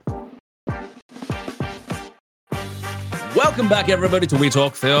Welcome back, everybody, to We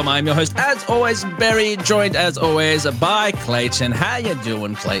Talk Film. I'm your host, as always, Barry, joined, as always, by Clayton. How you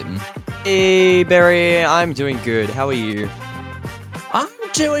doing, Clayton? Hey, Barry. I'm doing good. How are you? I'm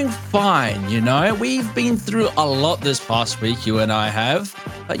doing fine, you know. We've been through a lot this past week, you and I have.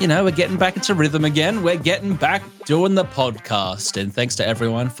 But, you know, we're getting back into rhythm again. We're getting back doing the podcast. And thanks to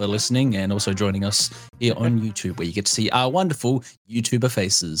everyone for listening and also joining us here on YouTube, where you get to see our wonderful YouTuber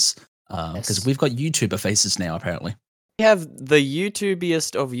faces. Because we've got YouTuber faces now, apparently. We have the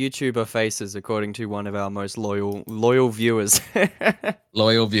YouTubiest of YouTuber faces, according to one of our most loyal viewers.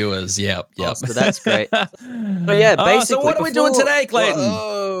 Loyal viewers, yep. Oh, so that's great. But yeah, basically. So what are we doing today,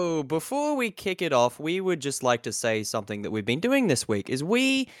 Clayton? Before we kick it off, we would just like to say something that we've been doing this week. Is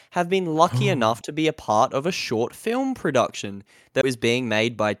we have been lucky enough to be a part of a short film production that was being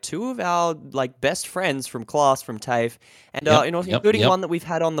made by two of our best friends from class, from TAFE, and including one that we've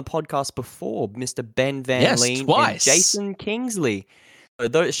had on the podcast before, Mr. Ben Van Leen and Jason Kingsley.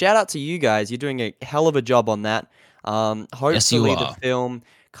 So shout out to you guys. You're doing a hell of a job on that. Hopefully the film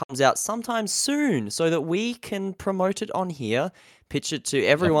comes out sometime soon so that we can promote it on here, pitch it to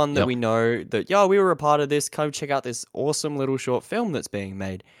everyone that we know that, we were a part of this. Come check out this awesome little short film that's being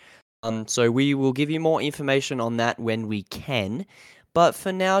made. So we will give you more information on that when we can. But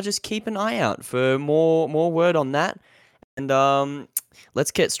for now, just keep an eye out for more word on that. And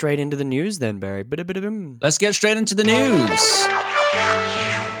let's get straight into the news then, Barry. Let's get straight into the news.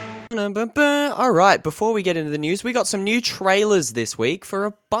 All right, before we get into the news, we got some new trailers this week for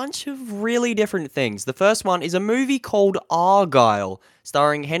a bunch of really different things. The first one is a movie called Argyle,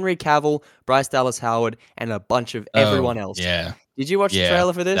 starring Henry Cavill, Bryce Dallas Howard, and a bunch of everyone else. Yeah. Did you watch the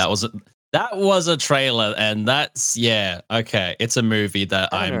trailer for this? That was a trailer, and that's, okay. It's a movie that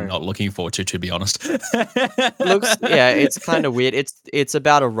I'm not looking forward to be honest. It's kind of weird. It's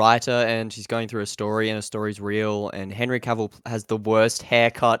about a writer, and she's going through a story, and a story's real, and Henry Cavill has the worst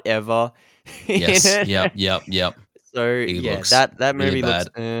haircut ever. Yes, yep. So, that movie looks...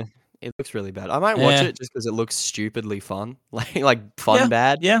 it looks really bad. I might watch it just because it looks stupidly fun.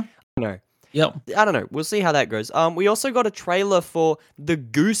 Bad. Yeah. I don't know. Yep. I don't know. We'll see how that goes. We also got a trailer for the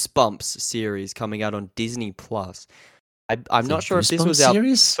Goosebumps series coming out on Disney Plus. I'm not sure if this was our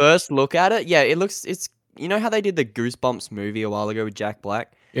first look at it. Yeah, it's you know how they did the Goosebumps movie a while ago with Jack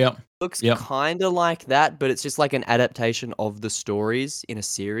Black? Yeah. Looks kind of like that, but it's just like an adaptation of the stories in a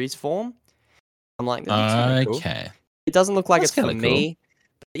series form. I'm like, that's cool. It doesn't look like it's for me.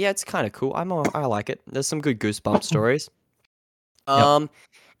 But yeah, it's kind of cool. I like it. There's some good Goosebumps stories.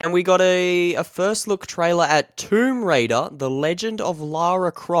 And we got a first look trailer at Tomb Raider, The Legend of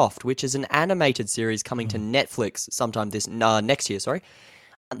Lara Croft, which is an animated series coming to Netflix sometime next year, sorry.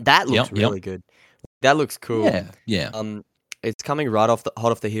 That looks really good. That looks cool. Yeah. It's coming hot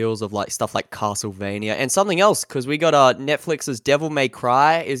off the heels of stuff like Castlevania and something else, because we got Netflix's Devil May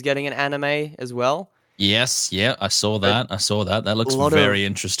Cry is getting an anime as well. Yes, I saw that. That looks very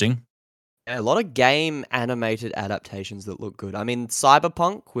interesting. Yeah, a lot of game animated adaptations that look good. I mean,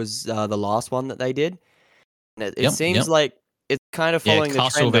 Cyberpunk was the last one that they did. It seems like it's kind of following the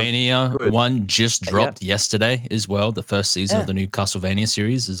trend. Castlevania one just dropped yesterday as well. The first season of the new Castlevania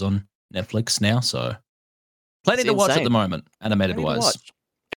series is on Netflix now, so plenty to watch at the moment, animated wise.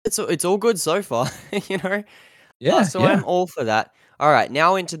 It's all good so far, you know. So I'm all for that. All right,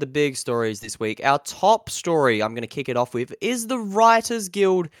 now into the big stories this week. Our top story I'm going to kick it off with is the Writers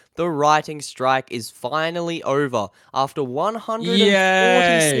Guild. The writing strike is finally over. After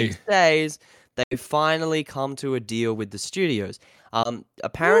 146 days, they've finally come to a deal with the studios.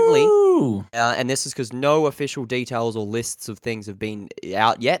 Apparently, and this is because no official details or lists of things have been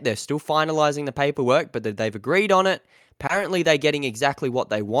out yet. They're still finalizing the paperwork, but they've agreed on it. Apparently, they're getting exactly what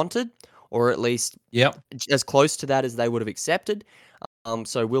they wanted, or at least as close to that as they would have accepted.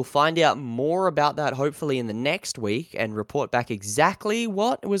 So we'll find out more about that hopefully in the next week and report back exactly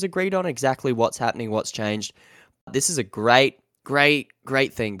what was agreed on, exactly what's happening, what's changed. This is a great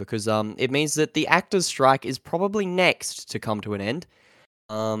thing because it means that the actors' strike is probably next to come to an end.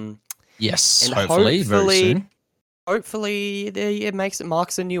 Yes, and hopefully very soon. Hopefully it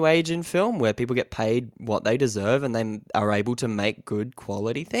marks a new age in film where people get paid what they deserve and they are able to make good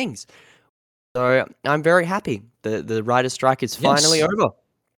quality things. So I'm very happy. The writer's strike is finally over.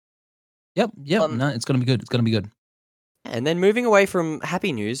 Yep. No, it's going to be good. It's going to be good. And then moving away from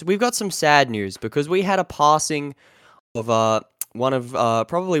happy news, we've got some sad news because we had a passing of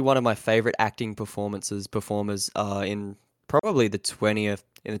probably one of my favorite acting performers in probably the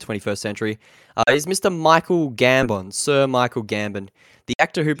 21st century. Is Mr. Michael Gambon, Sir Michael Gambon, the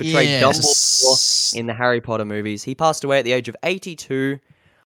actor who portrayed Dumbledore in the Harry Potter movies. He passed away at the age of 82.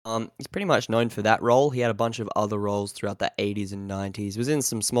 He's pretty much known for that role. He had a bunch of other roles throughout the 80s and 90s. Was in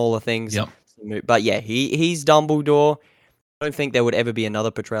some smaller things. Yep. But yeah, he's Dumbledore. I don't think there would ever be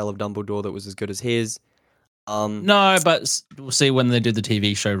another portrayal of Dumbledore that was as good as his. No, but we'll see when they do the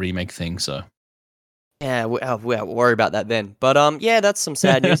TV show remake thing. So Yeah, we'll worry about that then. But yeah, that's some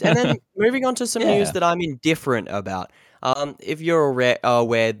sad news. And then moving on to some news yeah. that I'm indifferent about. If you're aware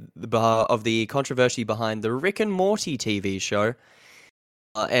of the controversy behind the Rick and Morty TV show,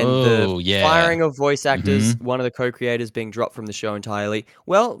 and the Oh yeah. firing of voice Hmm. actors, one of the co-creators being dropped from the show entirely.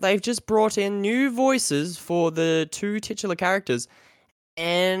 Well, they've just brought in new voices for the two titular characters,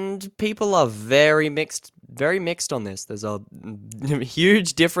 and people are very mixed on this. There's a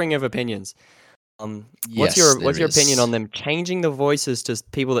huge differing of opinions. What's Yes, your there what's your opinion is. on them changing the voices to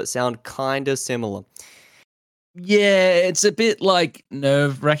people that sound kind of similar? Yeah, it's a bit like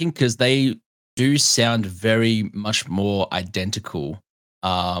nerve wracking because they do sound very much more identical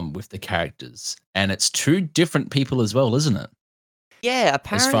with the characters, and it's two different people as well, isn't it? Yeah,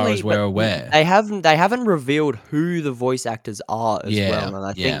 As far apparently, as but we're aware. they haven't revealed who the voice actors are as well, Yeah, and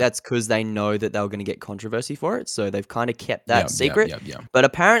I think yeah. that's because they know that they were gonna get controversy for it, so they've kinda kept Yeah, that yeah, secret. yeah, yeah. But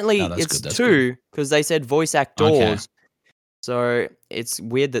apparently No, that's it's good. That's good. 2 because they said voice Okay. actors, so it's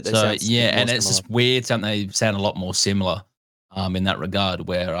weird that they So sound yeah, more and it's similar. just weird. Something they sound a lot more similar, in that regard.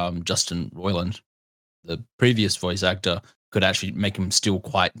 Where Justin Roiland, the previous voice actor, could actually make them still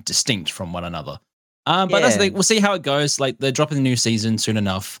quite distinct from one another. But that's the Yeah. thing. We'll see how it goes. Like they're dropping the new season soon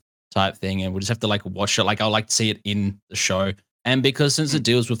enough, type thing, and we'll just have to like watch it. Like I like to see it in the show, and because since Mm. it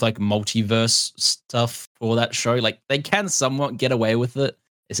deals with like multiverse stuff for that show, like they can somewhat get away with it.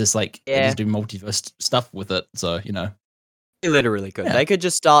 It's just like they Yeah. just do multiverse stuff with it. So They literally could. yeah, They could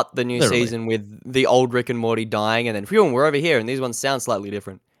just start the new literally, season with the old Rick and Morty dying, and then, "Phew, we're over here, and these ones sound slightly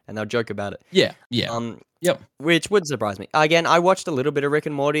different," and they'll joke about it. yeah, yeah, Um, yep. which would surprise me. Again, I watched a little bit of Rick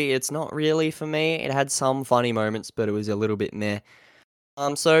and Morty. It's not really for me. It had some funny moments, but it was a little bit meh.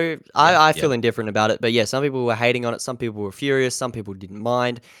 So Yep, I feel yep. indifferent about it. But yeah, some people were hating on it. Some people were furious. Some people didn't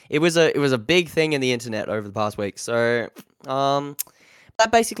mind. It was a big thing in the internet over the past week. So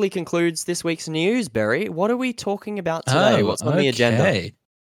that basically concludes this week's news, Barry. What are we talking about today? Oh, What's on the agenda? okay.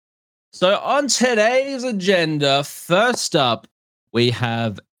 So on today's agenda, first up, we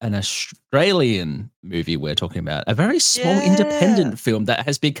have an Australian movie we're talking about, a very small Yeah. independent film that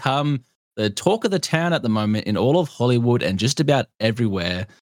has become the talk of the town at the moment in all of Hollywood and just about everywhere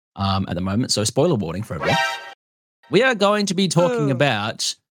at the moment. So spoiler warning for everyone. We are going to be talking Oh.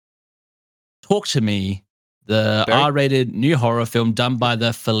 about Talk to Me, the Barry? R-rated new horror film done by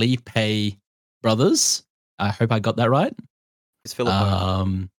the Felipe brothers. I hope I got that right. It's Filippo.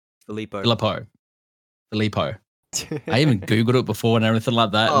 Um, Filippo. Filippo. Filippo. I even Googled it before and everything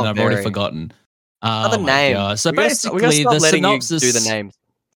like that, and Oh, I've already Barry. forgotten. Another Oh my name. god. So We gotta basically, stop the letting you do the synopsis. names.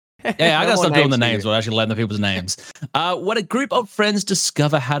 Yeah, I No gotta more stop doing names the for names you. or actually letting the people's names. When a group of friends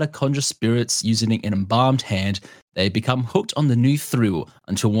discover how to conjure spirits using an embalmed hand, they become hooked on the new thrill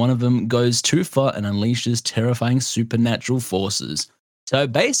until one of them goes too far and unleashes terrifying supernatural forces. So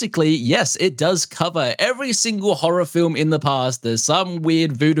basically, yes, it does cover every single horror film in the past. There's some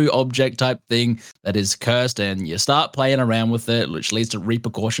weird voodoo object type thing that is cursed, and you start playing around with it, which leads to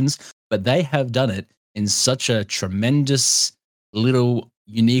repercussions. But they have done it in such a tremendous little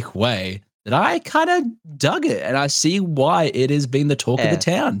unique way that I kind of dug it. And I see why it is being the talk of the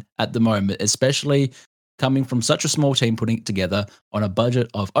Yeah. town at the moment, especially coming from such a small team putting it together on a budget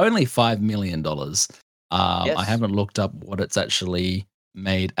of only $5 million. I Yes. haven't looked up what it's actually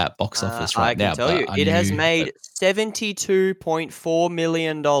made at box office I right can now, tell but you, I it has knew that. made $72.4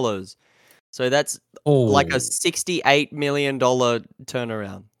 million. So that's like a Oh, $68 million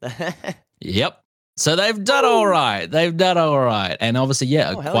turnaround. yep. So they've done all Woo! right. They've done all right. And obviously,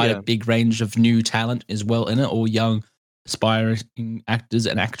 yeah, Oh, hell quite a yeah. big range of new talent as well in it, all young, aspiring actors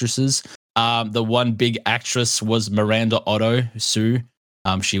and actresses. The one big actress was Miranda Otto, Sue.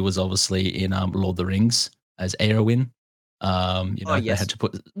 She was obviously in Lord of the Rings as Eowyn. Oh, They yes. had to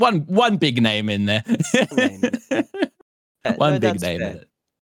put one big name in there. Name in it. One No, big that's name in fair. it.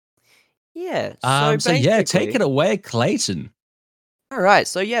 Yeah, so So yeah, take it basically away, Clayton. alright,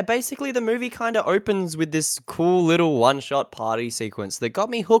 so yeah, basically the movie kinda opens with this cool little one-shot party sequence that got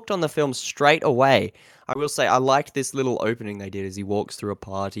me hooked on the film straight away. I will say I liked this little opening they did as he walks through a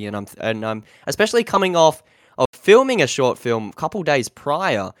party, and I'm especially coming off of filming a short film a couple days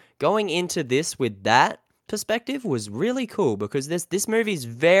prior, going into this with that perspective was really cool because this movie's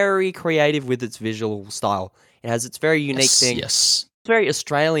very creative with its visual style. It has its very unique Yes, thing. yes, It's very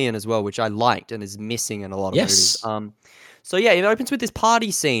Australian as well, which I liked and is missing in a lot of movies. yes. So yeah, it opens with this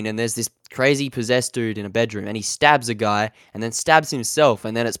party scene, and there's this crazy possessed dude in a bedroom, and he stabs a guy, and then stabs himself,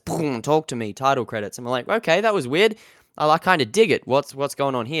 and then it's boom, talk to me, title credits, and we're like, okay, that was weird. I kind of dig it. What's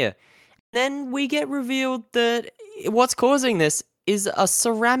going on here? Then we get revealed that what's causing this is a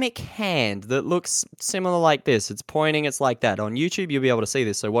ceramic hand that looks similar like this. It's pointing, it's like that. On YouTube, you'll be able to see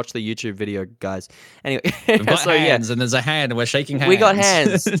this, so watch the YouTube video, guys. Anyway, We've got so hands, and there's a hand, and we're shaking hands. we got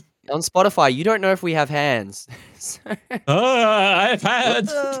hands. On Spotify, you don't know if we have hands. Oh, I have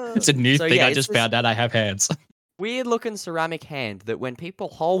hands. It's a new thing. Yeah, I just found out I have hands. Weird looking ceramic hand that when people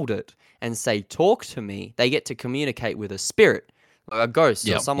hold it and say, talk to me, they get to communicate with a spirit, or a ghost,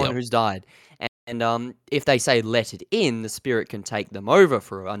 or someone who's died. And if they say let it in, the spirit can take them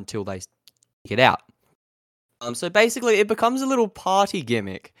over until they take it out. So basically, it becomes a little party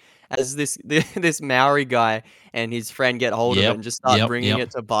gimmick as this Maori guy and his friend get hold of it and just start bringing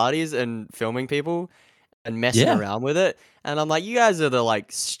it to parties and filming people and messing around with it. And I'm like, you guys are the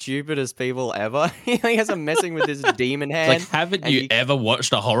stupidest people ever. You guys are messing with this demon hand. It's like, haven't you ever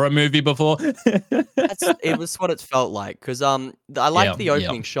watched a horror movie before? It was what it felt like, because I liked the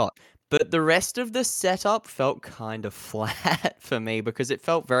opening shot. But the rest of the setup felt kind of flat for me because it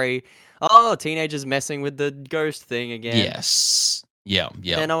felt very, teenagers messing with the ghost thing again. Yes. Yeah.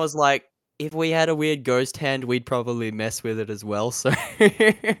 And I was like, if we had a weird ghost hand, we'd probably mess with it as well. So,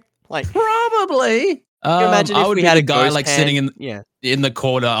 probably. Imagine if we had a guy sitting in the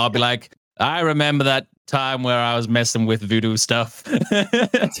corner. I'll be like, I remember that time where I was messing with voodoo stuff.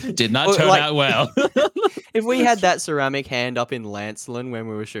 Did not turn out well. If we had that ceramic hand up in Lancelin when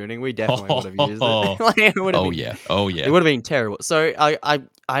we were shooting, we definitely would have used it. It would have been terrible. So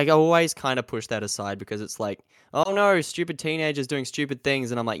I always kind of push that aside because it's like, oh no, stupid teenagers doing stupid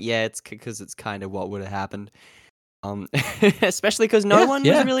things, and I'm like, yeah, it's because it's kind of what would have happened. Especially because no one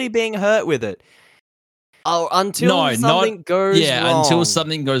was really being hurt with it. Oh, until something goes wrong. Yeah, until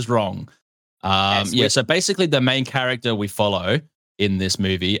something goes wrong. So basically the main character we follow in this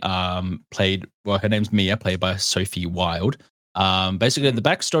movie, her name's Mia, played by Sophie Wilde. Basically the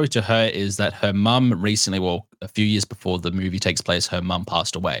backstory to her is that her mum recently, a few years before the movie takes place, her mum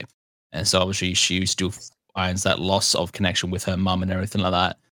passed away. And so obviously she still finds that loss of connection with her mum and everything like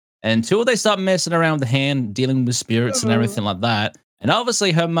that. Until they start messing around with the hand, dealing with spirits and everything like that. And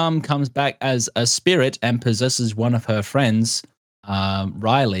obviously her mum comes back as a spirit and possesses one of her friends,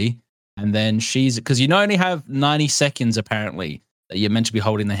 Riley. And then because you only have 90 seconds apparently that you're meant to be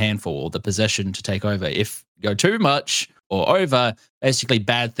holding the hand for, or the possession to take over. If you go too much or over, basically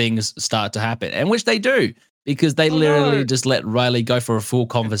bad things start to happen, and which they do, because they literally just let Riley go for a full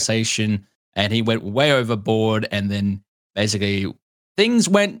conversation and he went way overboard. And then basically things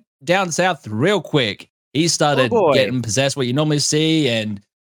went down south real quick. He started getting possessed, what you normally see, and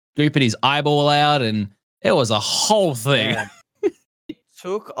scooping his eyeball out, and it was a whole thing. It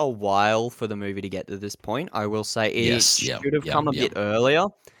took a while for the movie to get to this point. I will say it should have come a bit earlier.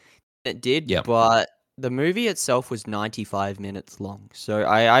 It did, but the movie itself was 95 minutes long. So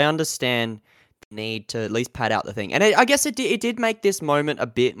I understand the need to at least pad out the thing. And I guess it did make this moment a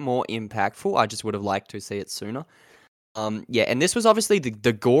bit more impactful. I just would have liked to see it sooner. And this was obviously the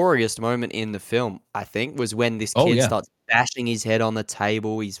goriest moment in the film, I think, was when this kid starts bashing his head on the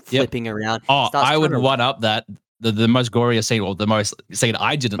table, he's flipping around. I would one up that. The most goriest scene, or the most scene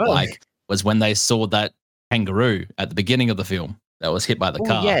I didn't like, was when they saw that kangaroo at the beginning of the film that was hit by the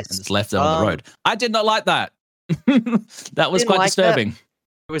car and just left it on the road. I did not like that. That was quite disturbing. That.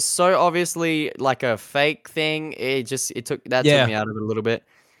 It was so obviously like a fake thing. It took me out of it a little bit.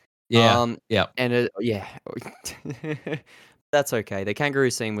 And that's okay. The kangaroo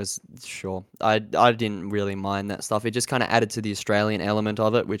scene was I didn't really mind that stuff. It just kind of added to the Australian element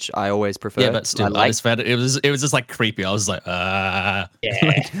of it, which I always prefer. Yeah, but still, I just found it was just like creepy. I was like,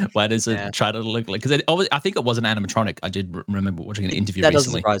 why does it try to look like? Because I think it was an animatronic. I did remember watching an interview recently. That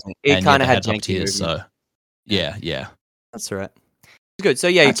doesn't surprise me. It kind of had janky tears. So yeah, that's all right. It's good. So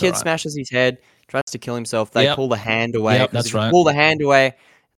yeah, your kid smashes his head, tries to kill himself. They pull the hand away. Yep, that's right. Pull the hand away.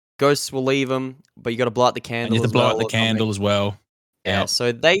 Ghosts will leave them, but you got to blow out the candle. And you have to blow out the candle as well. Yeah,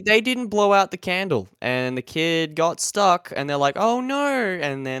 so they didn't blow out the candle, and the kid got stuck, and they're like, "Oh no!"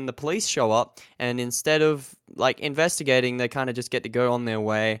 And then the police show up, and instead of investigating, they kind of just get to go on their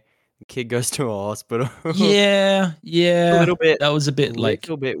way. The kid goes to a hospital. Yeah, a little bit. That was a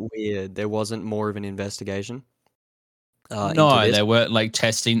little bit weird. There wasn't more of an investigation. No, they weren't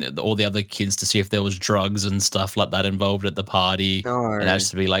testing all the other kids to see if there was drugs and stuff like that involved at the party. No. And has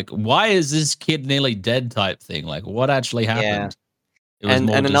to be like, why is this kid nearly dead type thing? Like, what actually happened? It was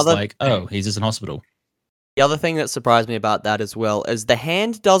more just he's just in hospital. The other thing that surprised me about that as well is the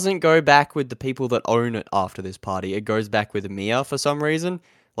hand doesn't go back with the people that own it after this party. It goes back with Mia for some reason.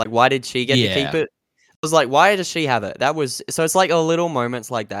 Like, why did she get to keep Yeah. it? I was like, why does she have it? That was so it's like a little moments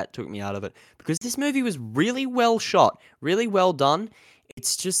like that took me out of it because this movie was really well shot, really well done.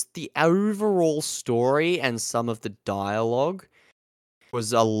 It's just the overall story and some of the dialogue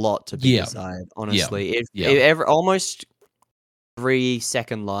was a lot to be Yeah. desired, Yeah. honestly. Yeah. Almost every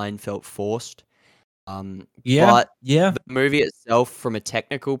second line felt forced. Yeah. But Yeah. the movie itself, from a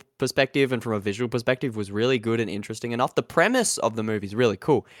technical perspective and from a visual perspective, was really good and interesting enough. The premise of the movie is really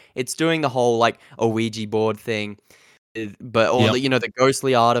cool. It's doing the whole like a Ouija board thing, but or Yep. the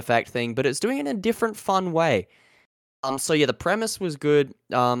ghostly artifact thing, but it's doing it in a different, fun way. So yeah, the premise was good.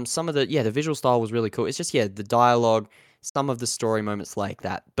 Some of the visual style was really cool. It's just the dialogue, some of the story moments like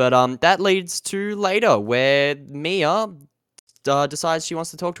that. But that leads to later where Mia decides she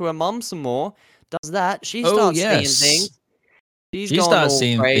wants to talk to her mum some more. Does that? She Oh, starts seeing yes. things. She's She going starts all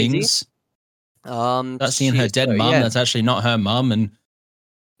seeing crazy. things. Starts seeing her She dead so mum yeah, that's actually not her mum and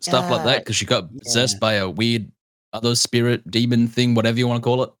stuff like yeah, that because she got yeah. possessed by a weird other spirit, demon thing, whatever you want to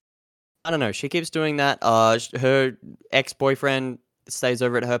call it. I don't know. She keeps doing that. Her ex-boyfriend stays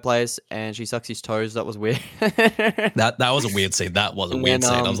over at her place, and she sucks his toes. That was weird. That was a weird scene. That was a And weird then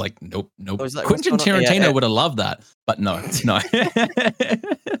scene. I was like, nope, I nope. was like, "What's Quentin going on?" Yeah, Tarantino would have loved that, but no, no.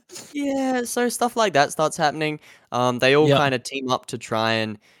 yeah. So stuff like that starts happening. They all Yep. kind of team up to try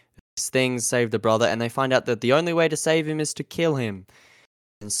and fix things, save the brother, and they find out that the only way to save him is to kill him.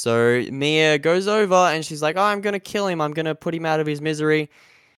 And so Mia goes over and she's like, "Oh, I'm gonna kill him. I'm gonna put him out of his misery."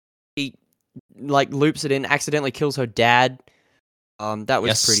 He like loops it in, accidentally kills her dad. That was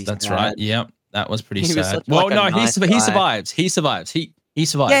Yes, pretty that's right. sad. Yep, that was pretty He was sad. such Well, like a no, nice he guy. survives. He survives. He Yeah,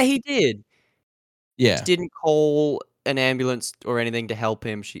 survived. he did. Just Yeah. didn't call an ambulance or anything to help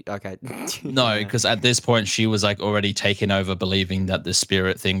him. She okay. No, Yeah. because at this point she was like already taken over, believing that the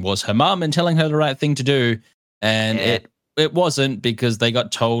spirit thing was her mum and telling her the right thing to do, and Yeah. it wasn't because they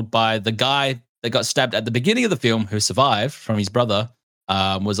got told by the guy that got stabbed at the beginning of the film who survived from his brother.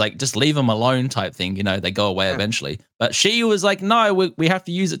 Was like just leave him alone type thing. You know, they go away Yeah. eventually, but she was like, no, we have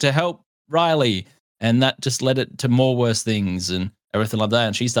to use it to help Riley, and that just led it to more worse things and everything like that.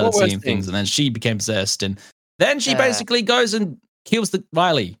 And she started What worse seeing things, things? and then she became possessed, and then she Uh, basically goes and kills the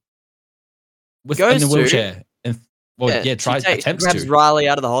Riley with in a goes to wheelchair and well, yeah, yeah, tries she attempts grabs to. Riley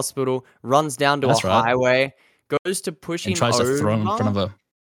out of the hospital, runs down to a That's right, highway, goes to push and him tries to throw him in front over, of her.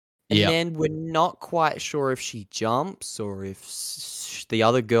 and Yeah, then we're not quite sure if she jumps or if the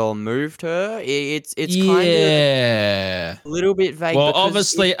other girl moved her. It's kind of yeah. a little bit vague Well, because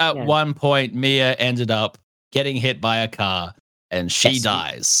obviously, at yeah. one point, Mia ended up getting hit by a car, and she Yes,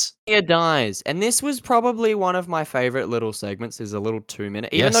 dies. Mia dies, and this was probably one of my favorite little segments. Is a little 2 minute,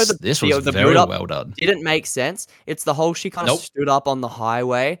 even though Yes, the this was the build very up well done. didn't make sense. It's the whole she kind of Nope. stood up on the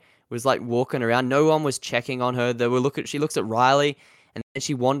highway, was like walking around. No one was checking on her. They were looking. She looks at Riley, and then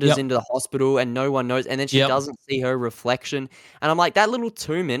she wanders Yep. into the hospital, and no one knows. And then she Yep. doesn't see her reflection. And I'm like, that little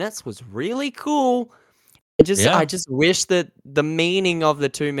 2 minutes was really cool. I Yeah. just wish that the meaning of the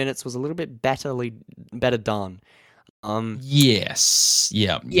 2 minutes was a little bit better done. Um, Yes.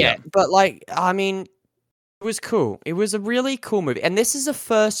 Yeah. yeah, Yeah. but like, I mean, it was cool. It was a really cool movie. And this is a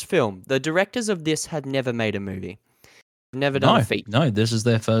first film. The directors of this had never made a movie. Never done a No, feature. no, this is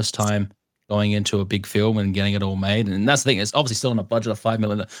their first time going into a big film and getting it all made. And that's the thing, it's obviously still on a budget of 5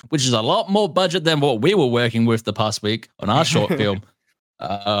 million, which is a lot more budget than what we were working with the past week on our short film.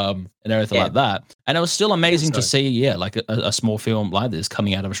 And everything Yeah, like that. And it was still I think amazing to so. see, yeah, like a small film like this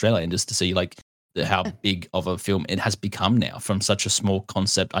coming out of Australia and just to see like how big of a film it has become now from such a small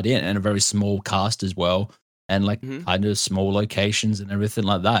concept idea and a very small cast as well, and like Mhm. kind of small locations and everything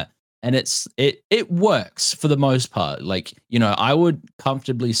like that. And it works for the most part. Like, you know, I would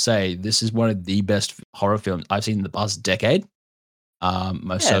comfortably say this is one of the best horror films I've seen in the past decade.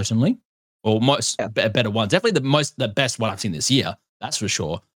 Most Yeah, certainly, or most yeah, better one. Definitely the best one I've seen this year. That's for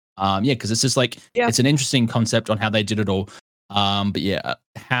sure. Yeah, because it's just like yeah. it's an interesting concept on how they did it all. But yeah,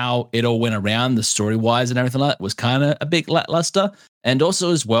 how it all went around, the story wise and everything like that was kind of a bit lackluster. And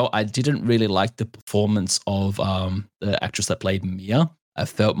also as well, I didn't really like the performance of the actress that played Mia. I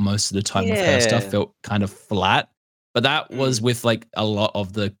felt most of the time with her stuff Yeah. felt kind of flat. But that was Mm. with like a lot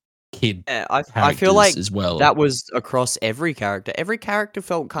of the kid Yeah, I feel characters like as well. that was across every character. Every character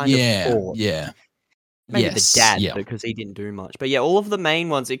felt kind of Yeah, forced. yeah. Maybe the Yes. dad, Yeah. because he didn't do much. But yeah, all of the main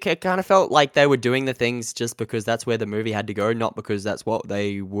ones, it kind of felt like they were doing the things just because that's where the movie had to go, not because that's what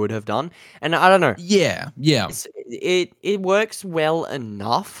they would have done. And I don't know. Yeah. Yeah. It works well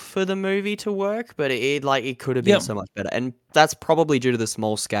enough for the movie to work, but it could have been Yep. so much better, and that's probably due to the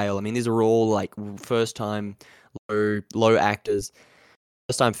small scale. I mean, these are all like first time low actors,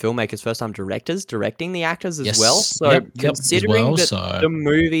 first time filmmakers, first time directors directing the actors as well. Yes. So Yep. Yep. As considering well. that So. the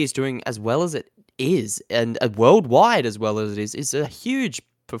movie is doing as well as it is, and worldwide as well as it is a huge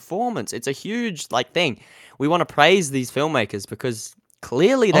performance. It's a huge thing. We want to praise these filmmakers because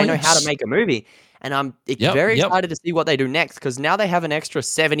clearly Oh they know how to yes. make a movie. And I'm Yep. very Yep. excited to see what they do next because now they have an extra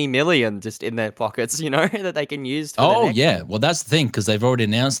 70 million just in their pockets, that they can use for the Oh next yeah. one. Well, that's the thing because they've already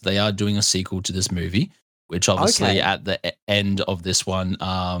announced they are doing a sequel to this movie, which obviously Okay. at the end of this one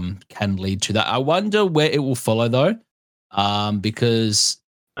can lead to that. I wonder where it will follow though, because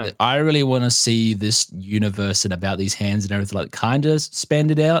Oh. I really want to see this universe and about these hands and everything like kind of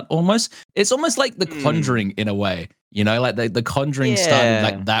spanned it out almost. It's almost like The Hmm. Conjuring in a way, like the Conjuring started Yeah.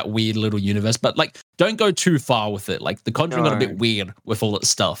 like that weird little universe, but like don't go too far with it. Like The Conjuring got a bit No. weird with all its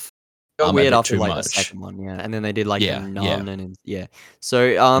stuff, Got a weird bit after, too like, the much. second one, yeah, and then they did, like, The Yeah, yeah, Nun and yeah. So,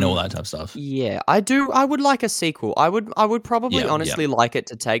 and all that type of stuff. yeah, I would like a sequel. I would probably Yeah, yeah, honestly like it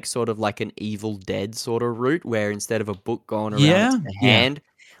to take sort of like an Evil Dead sort of route where instead of a book going around, it's yeah, a yeah. hand.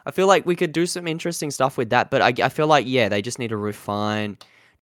 I feel like we could do some interesting stuff with that, but I feel like, yeah, they just need to refine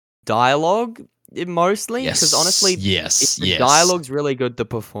dialogue, mostly because Yes, honestly, if yes, the yes. dialogue's really good, the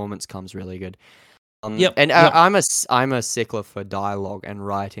performance comes really good. Yep, And yep. I'm a stickler for dialogue and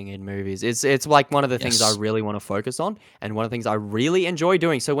writing in movies. It's like one of the things I Yes. really want to focus on, and one of the things I really enjoy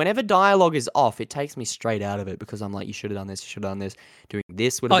doing. So whenever dialogue is off, it takes me straight out of it because I'm like, you should have done this, you should have done this. Doing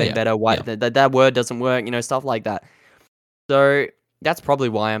this would have Oh been yeah, better. Why yeah. that word doesn't work, stuff like that. So that's probably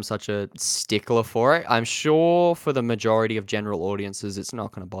why I'm such a stickler for it. I'm sure for the majority of general audiences, it's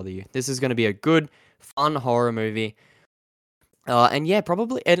not going to bother you. This is going to be a good, fun horror movie. And yeah,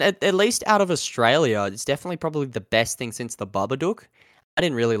 probably, and at least out of Australia, it's definitely probably the best thing since the Babadook. I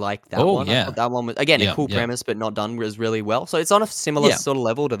didn't really like that Oh one. I thought yeah, that one was again a yeah, cool yeah, premise, but not done was really well. So it's on a similar yeah. sort of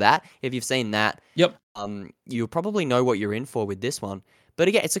level to that. If you've seen that, Yep. you'll probably know what you're in for with this one. But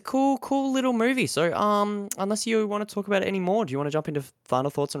again, it's a cool little movie. So unless you want to talk about it anymore, do you want to jump into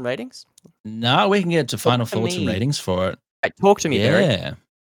final thoughts and ratings? Now we can get to Talk final to thoughts and me. ratings for it. Right, talk to me, Barry. Yeah.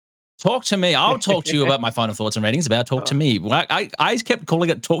 Talk to me. I'll talk to you about my final thoughts and ratings about Talk to Oh. Me. Well, I kept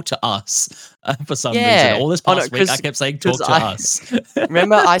calling it Talk to Us for some reason. Yeah. All this Oh no, past week, I kept saying because Talk to I Us.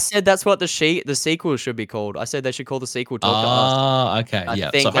 remember I said that's what the sequel should be called. I said they should call the sequel "Talk to Us." Ah, okay, I yeah.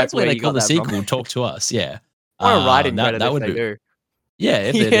 So think that's hopefully where they you call got the that from. sequel Talk to Us. Yeah. I want a write-in That credit that if would they be do. yeah.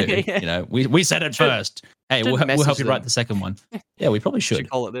 If they Yeah, do, yeah. we said it Should first. Hey, should we'll help message you write them. the second one. Yeah, we probably Should should.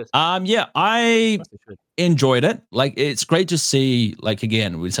 call it this. Yeah, I Honestly should. enjoyed it. Like, it's great to see, like,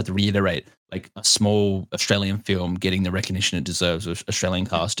 again, we just have to reiterate, like, a small Australian film getting the recognition it deserves with Australian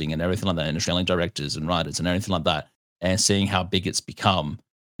casting and everything like that, and Australian directors and writers and everything like that, and seeing how big it's become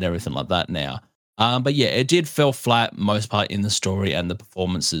and everything like that now. But yeah, it did fell flat most part in the story and the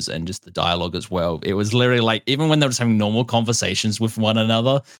performances and just the dialogue as well. It was literally like, even when they were just having normal conversations with one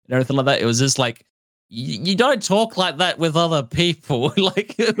another and everything like that, it was just like, you don't talk like that with other people.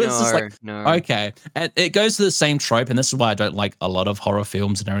 Like, it was just No, like, no. okay. And it goes to the same trope. And this is why I don't like a lot of horror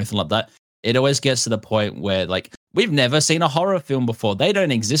films and everything like that. It always gets to the point where, like, we've never seen a horror film before. They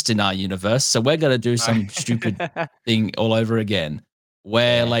don't exist in our universe. So we're going to do some stupid No. thing all over again.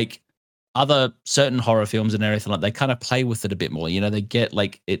 Where, Yeah. like, other certain horror films and everything like they kind of play with it a bit more. They get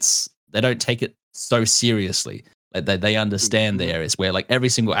like they don't take it so seriously. Like they understand the Mhm. areas where like every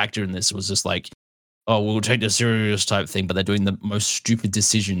single actor in this was just like, oh, we'll take this serious type thing, but they're doing the most stupid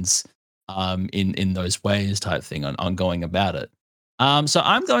decisions in those ways type thing on going about it. So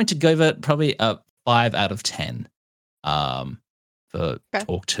I'm going to give it probably a 5 out of 10 um for Okay.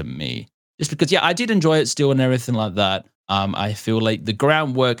 Talk to Me. Just because yeah, I did enjoy it still and everything like that. I feel like the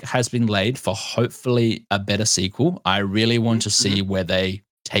groundwork has been laid for hopefully a better sequel. I really want Mhm, to see mhm. where they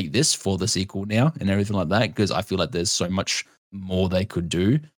take this for the sequel now and everything like that because I feel like there's so much more they could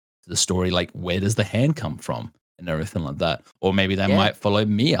do to the story. Like, where does the hand come from and everything like that? Or maybe they Yeah. might follow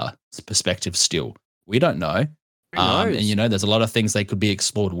Mia's perspective still. We don't know. Who And knows? there's a lot of things they could be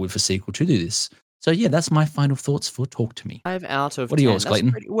explored with a sequel to do this. So yeah, that's my final thoughts for Talk to Me. 5 out of What are 10. yours, That's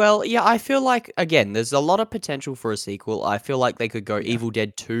Clayton? pretty well, yeah, I feel like, again, there's a lot of potential for a sequel. I feel like they could go Yeah. Evil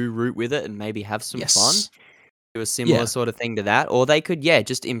Dead 2 route with it and maybe have some fun. Yes. Do a similar Yeah. sort of thing to that. Or they could, yeah,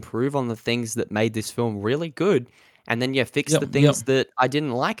 just improve on the things that made this film really good. And then, yeah, fix Yep. the Yep. things that I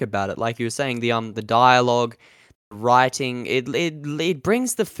didn't like about it. Like you were saying, the dialogue, writing, it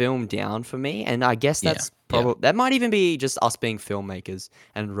brings the film down for me, and I guess Yeah, that's yeah. probably that might even be just us being filmmakers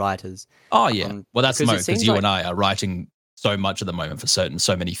and writers. Oh yeah. Well, that's Because Mo, it because seems you like and I are writing so much at the moment for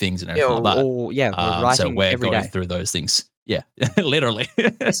so many things and yeah, everything like that. yeah, we're So writing we're every going day. through those things. Yeah, literally.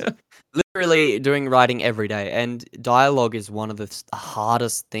 Yes, literally doing writing every day, and dialogue is one of the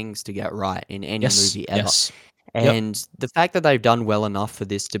hardest things to get right in any Yes, movie ever. yes. Yep. And the fact that they've done well enough for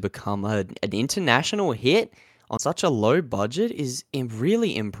this to become an international hit on such a low budget is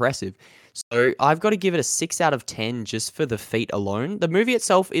really impressive. So I've got to give it a 6 out of 10 just for the feat alone. The movie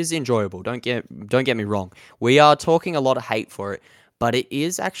itself is enjoyable. Don't get me wrong. We are talking a lot of hate for it, but it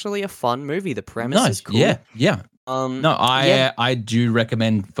is actually a fun movie. The premise No, is yeah, cool. yeah. No, Yeah, I do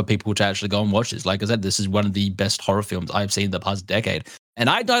recommend for people to actually go and watch this. Like I said, this is one of the best horror films I've seen in the past decade. And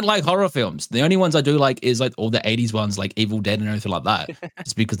I don't like horror films. The only ones I do like is like all the 80s ones, like Evil Dead and everything like that.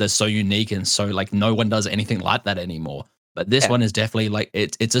 It's because they're so unique and so like no one does anything like that anymore. But this yeah. one is definitely like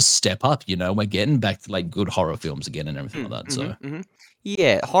it's a step up, you know. We're getting back to like good horror films again and everything Mm, like that. mhm, So mhm.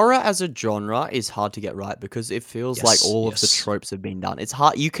 Yeah, horror as a genre is hard to get right because it feels like yes, all of the yes. tropes have been done. It's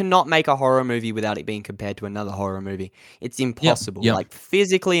hard. You cannot make a horror movie without it being compared to another horror movie. It's Yep, impossible, yep, like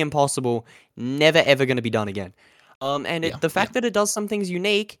physically impossible. Never ever going to be done again. And yeah, the yeah. fact that it does some things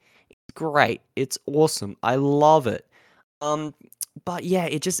unique, it's great. It's awesome. I love it. Um, but yeah,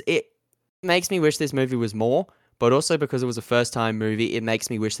 it makes me wish this movie was more. But also because it was a first time movie, it makes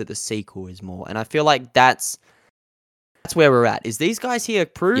me wish that the sequel is more. And I feel like that's where we're at. Is these guys here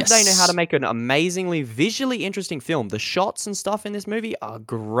prove they know how to Yes. make an amazingly visually interesting film. The shots and stuff in this movie are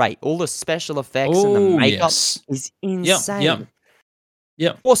great. All the special effects and the Oh makeup yes. is Yep, yep, insane.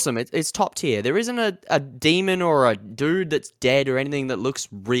 yep. Awesome. It's top tier. There isn't a demon or a dude that's dead or anything that looks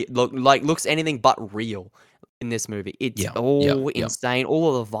anything but real in this movie. It's Yeah, yeah, all yeah. insane.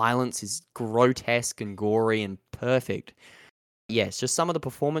 All of the violence is grotesque and gory and perfect. Yes, just some of the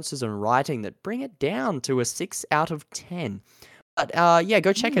performances and writing that bring it down to a 6 out of 10. But, yeah,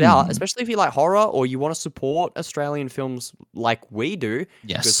 go check it out, Hmm. especially if you like horror or you wanna support Australian films like we do,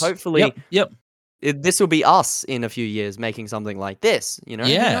 because Yes. hopefully Yep, yep. this will be us in a few years making something like this, you know?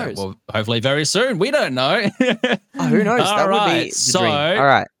 Who Yeah. knows? Well, hopefully very soon. We don't know. Oh, who knows? All That would right. be the dream. So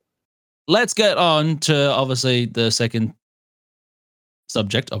Alright. let's get on to obviously the second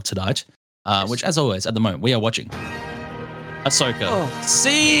subject of tonight, which, Yes. as always, at the moment, we are watching Ahsoka Oh.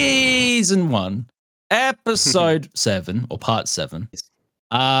 season 1, episode 7 or part 7. Yes.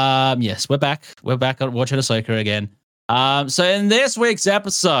 Yes, we're back. We're back on watching Ahsoka again. So in this week's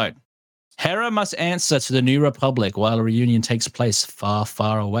episode, Hera must answer to the New Republic while a reunion takes place far,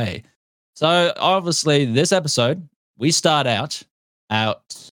 far away. So obviously, this episode, we start out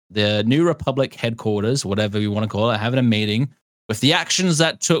the New Republic headquarters, whatever you want to call it, having a meeting with the actions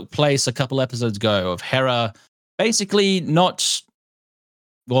that took place a couple episodes ago of Hera basically not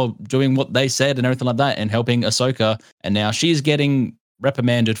doing what they said and everything like that and helping Ahsoka. And now she's getting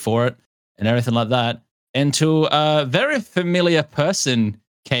reprimanded for it and everything like that until a very familiar person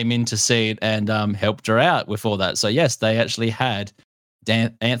came in to see it and helped her out with all that. So, yes, they actually had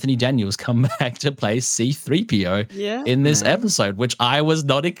Anthony Daniels come back to play C3PO Yeah, in this man. episode, which I was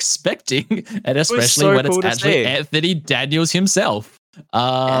not expecting. And It was especially so when it's cool to actually see. Anthony Daniels himself,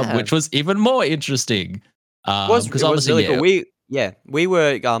 Yeah. which was even more interesting. Because It was obviously, really cool. yeah, We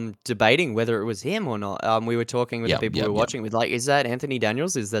were debating whether it was him or not. We were talking with the yeah, people yeah, we were yeah. watching with, like, is that Anthony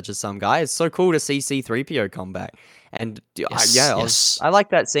Daniels? Is that just some guy? It's so cool to see C3PO come back. And Yes, yes. I like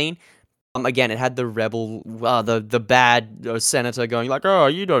that scene. Again, it had the rebel, the bad senator going like, "Oh,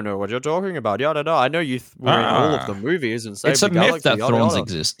 you don't know what you're talking about, yada yada. I know you were in all of the Ah, movies and it's saved a the myth galaxy, that yada Thrawn's yada."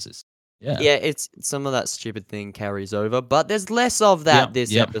 exists. Yeah. Yeah, it's some of that stupid thing carries over, but there's less of that Yep,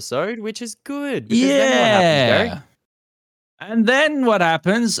 this yep. episode, which is good because then what happens, Gary? Yeah. And then what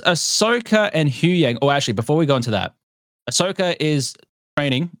happens? Ahsoka and Hu Yang. Oh, actually, before we go into that, Ahsoka is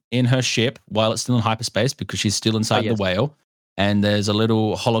training in her ship while it's still in hyperspace because she's still Oh inside the yes. whale. And there's a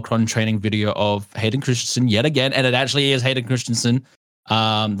little holocron training video of Hayden Christensen yet again, and it actually is Hayden Christensen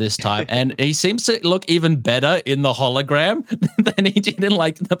this time, and he seems to look even better in the hologram than he did in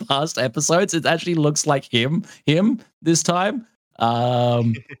like the past episodes. It actually looks like him this time,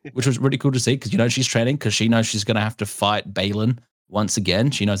 which was really cool to see because she's training because she knows she's going to have to fight Balin once again.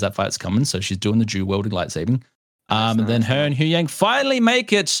 She knows that fight's coming, so she's doing the dual wielding lightsabing. Nice, And then nice, her nice. and Hu Yang finally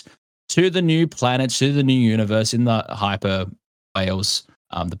make it to the new planet, to the new universe in the hyper whales,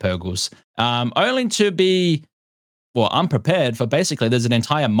 the Purgles, only to be unprepared for basically there's an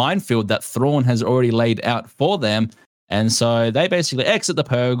entire minefield that Thrawn has already laid out for them. And so they basically exit the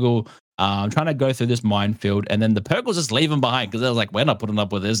Purgle, trying to go through this minefield, and then the Purgles just leave them behind because they're like, we're not putting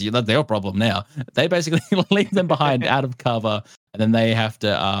up with this. That's their problem now. They basically leave them behind out of cover, and then they have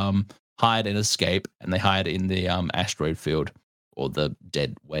to hide and escape, and they hide in the asteroid field, or the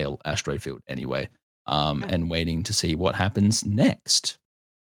dead whale asteroid field anyway, and waiting to see what happens next.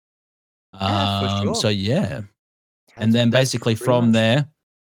 For sure. So yeah. And then basically from there,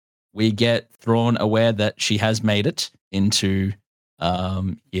 we get Thrawn aware that she has made it into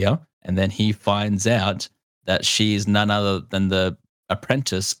here. And then he finds out that she is none other than the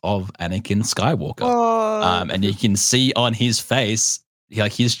apprentice of Anakin Skywalker. And you can see on his face,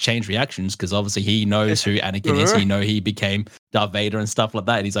 like his changed reactions, because obviously he knows who Anakin is. He know he became Darth Vader and stuff like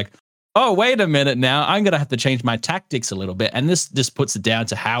that. And he's like, oh, wait a minute now. I'm going to have to change my tactics a little bit. And this just puts it down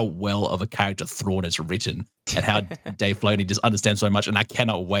to how well of a character Thrawn is written and how Dave Filoni just understands so much. And I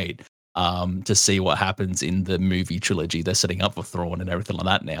cannot wait to see what happens in the movie trilogy they're setting up for Thrawn and everything like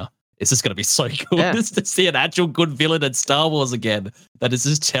that now. It's just going to be so cool just to see an actual good villain in Star Wars again. That is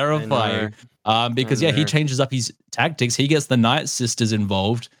just terrifying. Because, he changes up his tactics. He gets the Night Sisters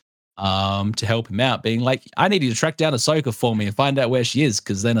involved to help him out, being like, I need you to track down Ahsoka for me and find out where she is,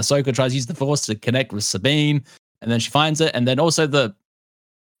 because then Ahsoka tries to use the Force to connect with Sabine, and then she finds it, and then also the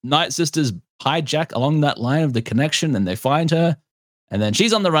Night Sisters hijack along that line of the connection, and they find her, and then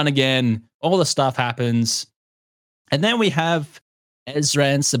she's on the run again. All the stuff happens, and then we have Ezra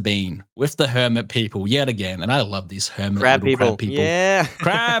and Sabine with the hermit people yet again, and I love these crab people. Yeah,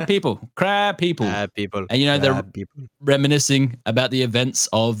 crab people. And they're reminiscing about the events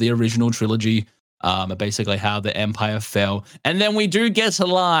of the original trilogy, basically how the Empire fell. And then we do get a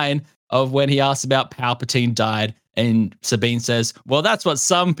line of when he asks about Palpatine died, and Sabine says, "Well, that's what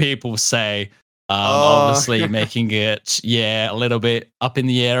some people say." Obviously making it a little bit up in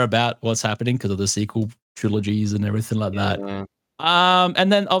the air about what's happening because of the sequel trilogies and everything like that.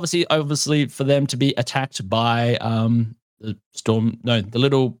 And then obviously for them to be attacked by the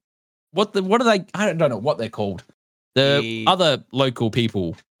little what are they? I don't know what they're called. The other local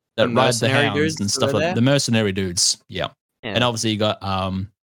people that ride the hounds and stuff like that. The mercenary dudes. Yeah. And obviously you got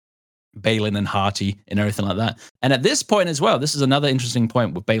Balin and Harty and everything like that. And at this point as well, this is another interesting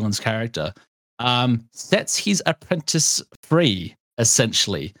point with Balin's character. Sets his apprentice free,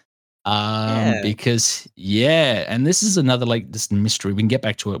 essentially. Because and this is another this mystery. We can get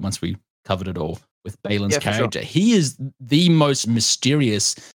back to it once we covered it all with Balin's character. Sure. He is the most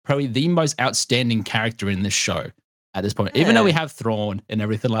mysterious, probably the most outstanding character in this show at this point. Even though we have Thrawn and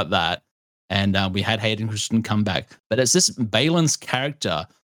everything like that, and we had Hayden Christensen come back, but it's this Balin's character.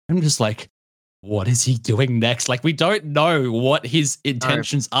 I'm just like, what is he doing next? Like, we don't know what his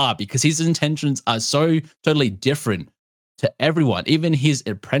intentions are, because his intentions are so totally different to everyone, even his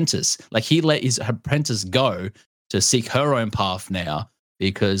apprentice. Like, he let his apprentice go to seek her own path now,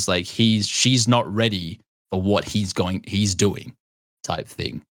 because she's not ready for what he's doing, type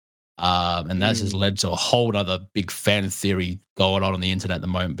thing. And that's just led to a whole other big fan theory going on the internet at the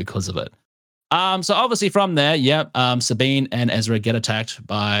moment because of it. So obviously from there, Sabine and Ezra get attacked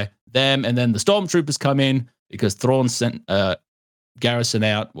by them, and then the stormtroopers come in because Thrawn sent Garrison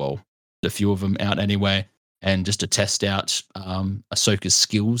out, well, a few of them out anyway, and just to test out Ahsoka's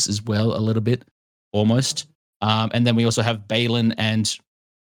skills as well, a little bit, almost. And then we also have Balin and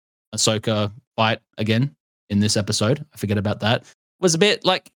Ahsoka fight again in this episode. I forget about that. Was a bit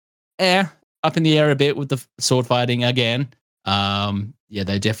up in the air a bit with the sword fighting again.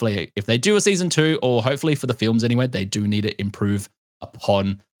 They definitely, if they do a season 2, or hopefully for the films anyway, they do need to improve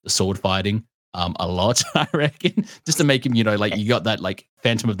upon the sword fighting a lot, I reckon, just to make him, you got that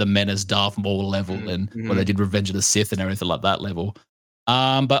Phantom of the Menace Darth Maul level, and when they did Revenge of the Sith and everything like that level.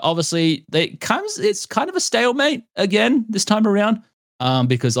 But obviously it's kind of a stalemate again this time around,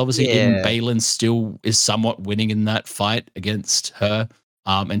 because obviously even Balin still is somewhat winning in that fight against her,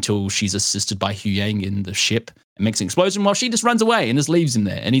 until she's assisted by Huyang in the ship and makes an explosion while she just runs away and just leaves him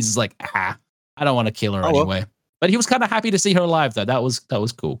there. And he's just like, I don't want to kill her anyway. Well. But he was kind of happy to see her alive, though. That was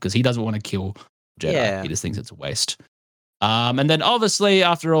cool, because he doesn't want to kill Jedi. Yeah. He just thinks it's a waste. And then obviously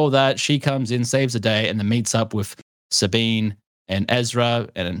after all that, she comes in, saves the day, and then meets up with Sabine and Ezra,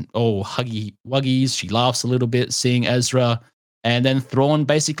 and huggy wuggies. She laughs a little bit seeing Ezra. And then Thrawn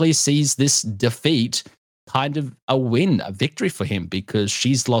basically sees this defeat kind of a win, a victory for him, because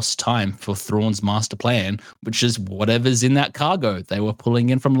she's lost time for Thrawn's master plan, which is whatever's in that cargo they were pulling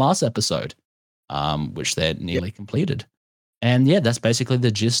in from last episode, which they're nearly completed. And that's basically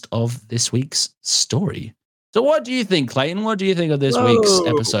the gist of this week's story. So what do you think, Clayton? What do you think of this week's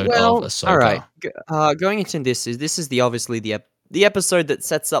episode of Ahsoka? All right. Going into this is obviously the the episode that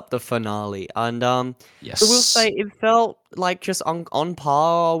sets up the finale. And I will say Yes. it felt like just on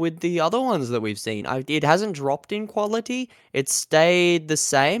par with the other ones that we've seen. It hasn't dropped in quality. It's stayed the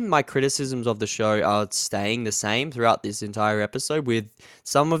same. My criticisms of the show are staying the same throughout this entire episode, with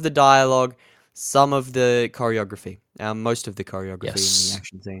some of the dialogue, some of the choreography, most of the choreography in the Yes.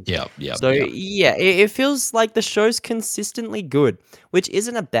 action scenes. Yep. Yep. So Yep. yeah, it feels like the show's consistently good, which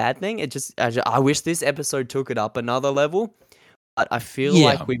isn't a bad thing. I wish this episode took it up another level, but I feel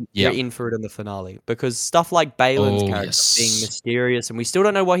like Yeah. we're Yeah. in for it in the finale, because stuff like Balin's Oh character being yes. mysterious and we still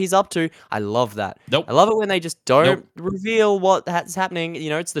don't know what he's up to. I love that. I Nope. love it when they just Nope. don't reveal what's happening.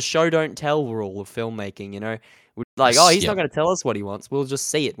 It's the show don't tell rule of filmmaking. Like, oh, Yes. he's not Yep. going to tell us what he wants. We'll just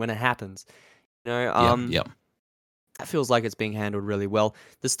see it when it happens. You know, Yep. Yep. that feels like it's being handled really well.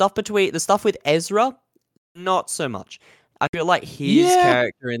 The stuff with Ezra, not so much. I feel like his Yeah.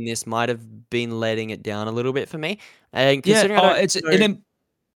 character in this might have been letting it down a little bit for me. And Yeah. considering I Oh, don't it's know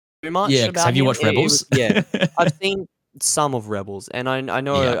too much yeah. Because about have you him, watched it was Rebels? yeah. I've seen some of Rebels, and I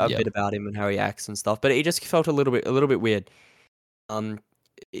know Yeah. a Yeah. bit about him and how he acts and stuff, but it just felt a little bit weird. Um,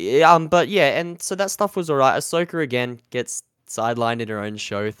 yeah, but yeah, and so that stuff was alright. Ahsoka again gets sidelined in her own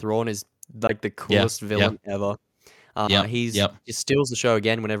show. Thrawn is like the Yeah. coolest Yeah. villain ever. Yep. He's Yep. he steals the show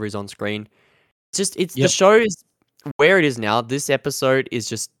again whenever he's on screen. It's the Yep. show is where it is now. This episode is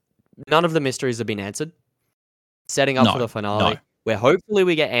just none of the mysteries have been answered. Setting up for No. the No. finale, where hopefully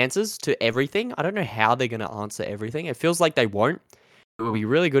we get answers to everything. I don't know how they're gonna answer everything. It feels like they won't. It would be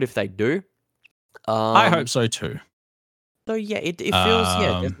really good if they do. I hope Um, so too. so yeah, it feels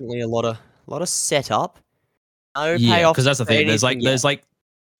Um. definitely a lot of setup. No Yeah. payoff Because that's the for thing. anything yet. There's like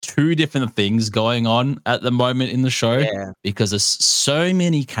two different things going on at the moment in the show Yeah, because there's so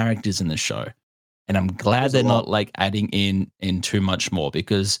many characters in the show. And I'm glad there's a they're lot. not like adding in too much more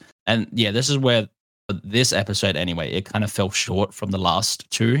because and yeah, this is where this episode anyway, it kind of fell short from the last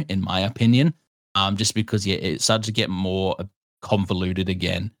two, in my opinion. Just because yeah, it started to get more convoluted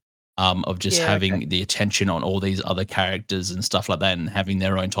again. Of just Yeah, okay. having the attention on all these other characters and stuff like that and having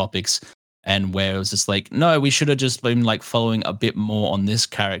their own topics. And where it was just like, no, we should have just been like following a bit more on this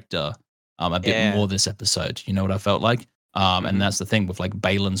character, a bit Yeah. more this episode. You know what I felt like? And Mhm. that's the thing with like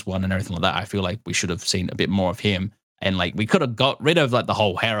Balin's one and everything like that. I feel like we should have seen a bit more of him. And like we could have got rid of like the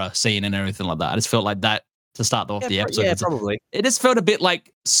whole Hera scene and everything like that. I just felt like that to start off the episode. Yeah, probably. It just felt a bit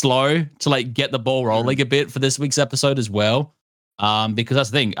like slow to like get the ball Mm. rolling a bit for this week's episode as well. Because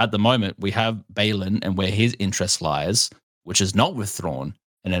that's the thing. At the moment, we have Balin and where his interest lies, which is not with Thrawn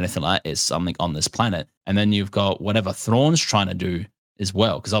and anything like that, is something on this planet. And then you've got whatever Thrawn's trying to do as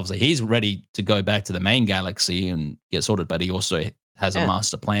well, because obviously he's ready to go back to the main galaxy and get sorted, but he also has a Yeah.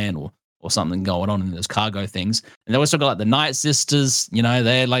 master plan or something going on in those cargo things. And they also got like the Night Sisters,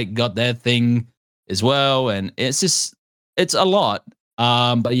 they like got their thing as well. And it's a lot.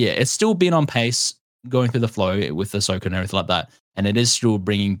 But yeah, it's still been on pace going through the flow with Ahsoka and everything like that. And it is still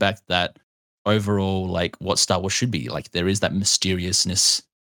bringing back that overall, like what Star Wars should be. Like there is that mysteriousness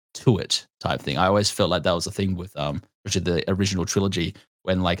to it type thing. I always felt like that was the thing with especially the original trilogy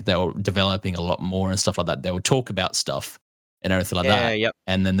when like they were developing a lot more and stuff like that. They would talk about stuff and everything like Yeah, that. yep.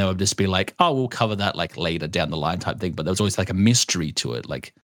 And then they would just be like, oh, we'll cover that like later down the line type thing. But there was always like a mystery to it,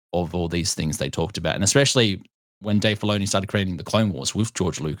 like of all these things they talked about. And especially when Dave Filoni started creating the Clone Wars with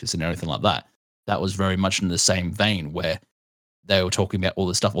George Lucas and everything like that, that was very much in the same vein where they were talking about all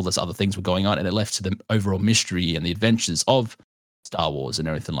this stuff, all this other things were going on, and it left to the overall mystery and the adventures of Star Wars and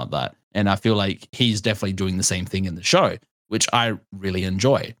everything like that. And I feel like he's definitely doing the same thing in the show, which I really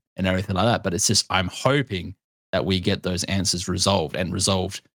enjoy and everything like that. But it's just, I'm hoping that we get those answers resolved and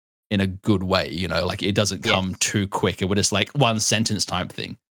resolved in a good way, like it doesn't come too quick. It was just like one sentence type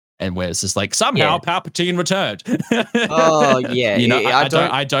thing. And where it's just like somehow Palpatine returned. Oh, yeah.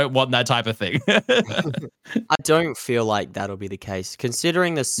 I don't want that type of thing. I don't feel like that'll be the case,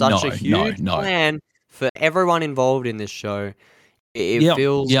 considering there's such a No, huge no. plan for everyone involved in this show. It Yep,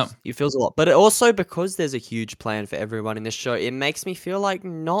 feels yep. it feels a lot, but it also, because there's a huge plan for everyone in this show, it makes me feel like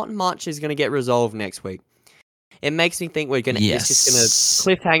not much is going to get resolved next week. It makes me think it's just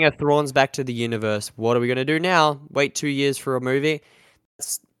going to cliffhanger Thrawn's back to the universe. What are we going to do now? Wait 2 years for a movie?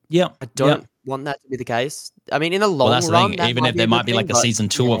 I don't want that to be the case. I mean, in the long That's the run, thing. that Even might if be there a might good be thing, like a but season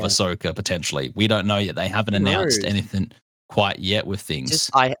 2 of yeah, Ahsoka potentially. We don't know yet. They haven't who announced knows? anything quite yet with things.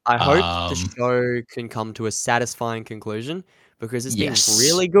 I hope the Um, show can come to a satisfying conclusion, because it's been yes,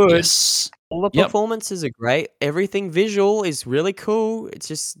 really good. yes, All the yep, performances are great. Everything visual is really cool. It's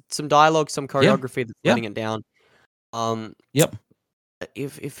just some dialogue, some yeah, choreography that's yeah, letting it down. Um, yep. it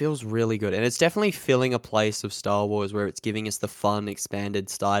feels really good, and it's definitely filling a place of Star Wars where it's giving us the fun, expanded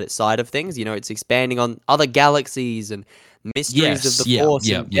side of things. You know, it's expanding on other galaxies and mysteries of Yes. the Yeah. Force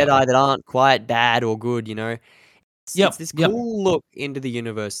Yeah. and Yeah. Jedi that aren't quite bad or good. You know, it's Yep. this Yep. cool look into the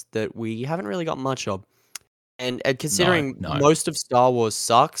universe that we haven't really got much of. And No. considering No. most of Star Wars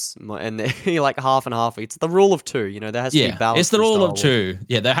sucks, and they're like half and half, it's the rule of two. You know, there has to be Yeah, it's balance the in rule Star of Wars. two.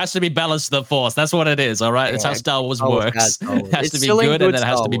 Yeah, there has to be balance to the force. That's what it is. All right, that's how Yeah, Star Wars Star Wars has works. Star It Wars. has to It's be still in good, and good then it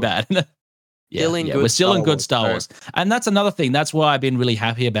has Star to be Wars. bad. Still Yeah, in yeah, we're good still in Star good Wars. Star So Wars, and that's another thing. That's why I've been really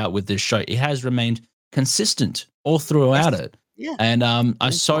happy about with this show. It has remained consistent all yes, throughout it, yeah, and I and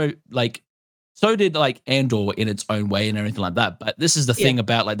it's not. so did like Andor in its own way and everything like that. But this is the Yeah, thing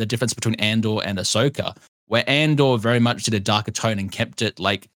about like the difference between Andor and Ahsoka, where Andor very much did a darker tone and kept it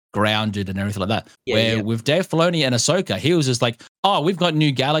like grounded and everything like that. yeah, Where yeah, with Dave Filoni and Ahsoka, he was just like, "Oh, we've got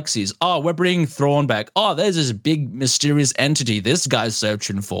new galaxies. Oh, we're bringing Thrawn back. Oh, there's this big mysterious entity this guy's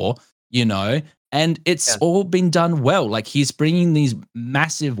searching for." You know, and it's yeah. all been done well. Like he's bringing these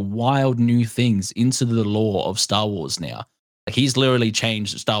massive, wild new things into the lore of Star Wars now. Like he's literally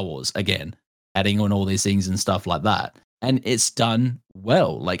changed Star Wars again, adding on all these things and stuff like that. And it's done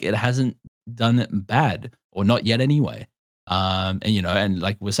well. Like it hasn't done it bad or not yet anyway. And you know, and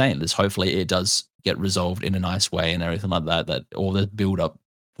like we're saying, this hopefully it does get resolved in a nice way and everything like that. That all the build up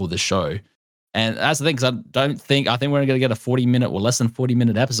for the show. And that's the thing, because I think we're going to get a 40-minute or less than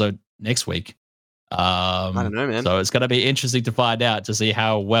 40-minute episode next week. I don't know, man. So it's going to be interesting to find out to see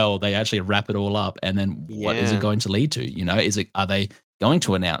how well they actually wrap it all up, and then what is it Yeah. going to lead to? You know, are they going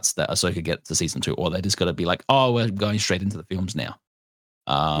to announce that Ahsoka gets to season 2, or are they just going to be like, oh, we're going straight into the films now?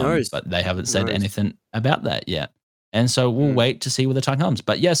 Knows? But they haven't Who said knows? anything about that yet, and so we'll Mm. wait to see where the time comes.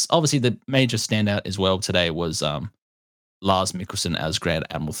 But yes, obviously the major standout as well today was Lars Mikkelsen as Grand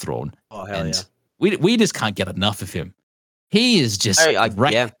Admiral Thrawn, Oh hell yeah! and we just can't get enough of him. He is just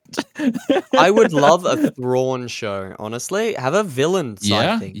great. Yeah. I would love a Thrawn show. Honestly, have a villain side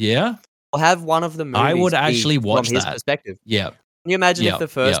Yeah, thing, yeah. or have one of the I movies would be actually from watch his that. perspective. Yeah, Can you imagine if yeah, the yeah,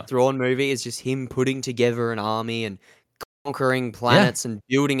 first Thrawn movie is just him putting together an army and conquering yeah. planets and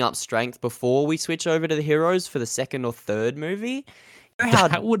building up strength before we switch over to the heroes for the second or third movie? You know how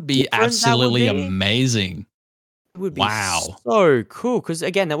That would be different that would absolutely be? amazing. It would be Wow, so cool because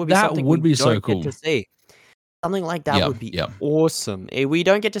again, that would be that something would we be so don't get cool. to see. Something like that Yeah, would be yeah, awesome. We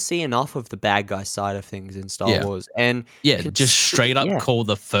don't get to see enough of the bad guy side of things in Star yeah, Wars, and yeah. Just straight up yeah, call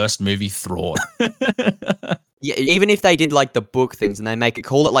the first movie Thrawn. yeah. Even if they did like the book things and they make it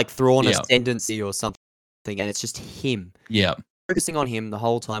call it like Thrawn Yeah, Ascendancy or something, and it's just him yeah, focusing on him the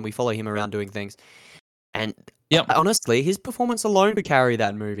whole time. We follow him around doing things, and yep, honestly, his performance alone could carry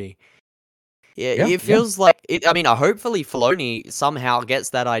that movie. Yeah, yeah, it yeah. feels like it. I mean, hopefully Filoni somehow gets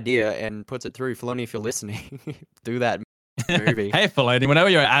that idea and puts it through. Filoni, if you're listening, do that movie. Hey, Filoni, whenever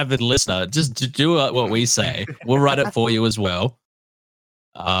you're an avid listener, just do what we say. We'll write it for you as well.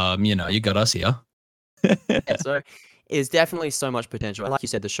 You know, you got us here. Yeah, so there's definitely so much potential. And like you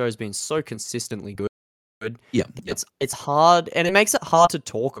said, the show's been so consistently good. Yeah, yeah, It's hard, and it makes it hard to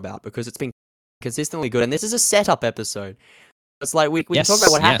talk about because it's been consistently good. And this is a setup episode. It's like we can talk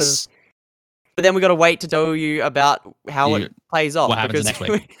about what happens, but then we got to wait to tell you about how it plays off what happens because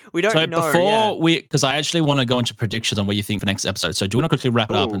next week. we don't So know. before because I actually want to go into predictions on what you think for next episode. So do you want to quickly wrap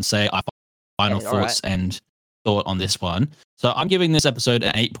it up Ooh. and say our final Yeah, all thoughts and thought on this one? So I'm giving this episode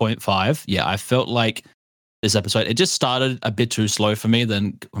an 8.5. Yeah, I felt like this episode, it just started a bit too slow for me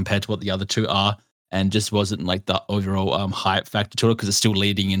than compared to what the other two are, and just wasn't like the overall hype factor to it because it's still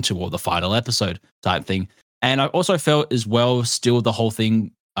leading into the final episode type thing. And I also felt as well, still the whole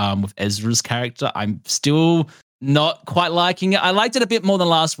thing with Ezra's character, I'm still not quite liking it. I liked it a bit more than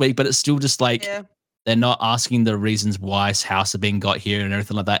last week, but it's still just like they're not asking the reasons why his house had been got here and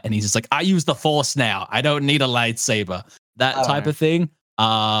everything like that. And he's just like, I use the Force now. I don't need a lightsaber. That type of thing.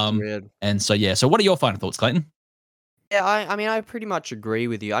 Weird. And so yeah. So what are your final thoughts, Clayton? Yeah, I mean, I pretty much agree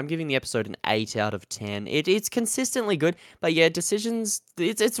with you. I'm giving the episode an 8 out of 10. It's consistently good, but yeah, decisions.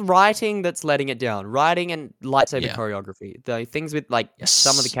 It's writing that's letting it down. Writing and lightsaber Yeah. choreography. The things with like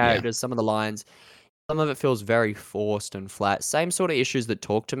some of the Yes, yeah. characters, some of the lines. Some of it feels very forced and flat. Same sort of issues that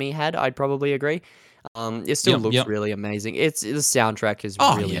Talk to Me had. I'd probably agree. It still looks really amazing. The soundtrack is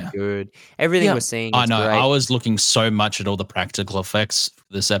really good. Everything we're seeing I is know. great. I was looking so much at all the practical effects for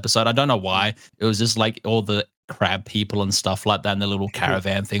this episode. I don't know why. It was just like all the crab people and stuff like that and the little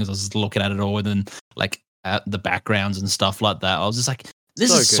caravan things. I was just looking at it all and then like at the backgrounds and stuff like that. I was just like,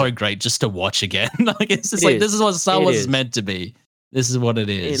 this is so great just to watch again. Like it's just this is what Star Wars is meant to be. This is what it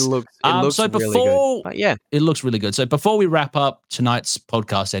is. It looks so really good. But yeah, it looks really good. So before we wrap up tonight's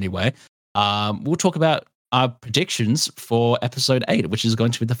podcast anyway, we'll talk about our predictions for episode 8, which is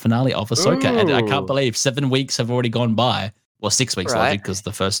going to be the finale of Ahsoka. And I can't Ooh. believe 7 weeks have already gone by. Well, 6 weeks already, Right. because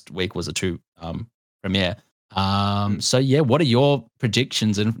the first week was a 2 premiere. Mm. So yeah, what are your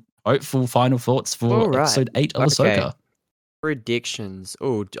predictions and hopeful final thoughts for All right. episode 8 of Okay. Ahsoka? Predictions.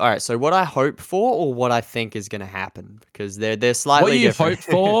 Oh, all right. So what I hope for, or what I think is going to happen, because they're What slightly you different.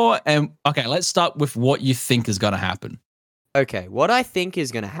 hope for, and okay, let's start with what you think is going to happen. Okay, what I think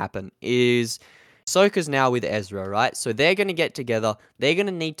is going to happen is Ahsoka's now with Ezra, right? So they're going to get together. They're going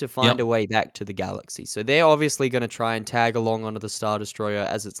to need to find Yep, a way back to the galaxy. So they're obviously going to try and tag along onto the Star Destroyer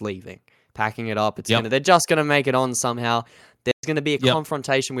as it's leaving, packing it up. yep, They're just going to make it on somehow. There's going to be a yep,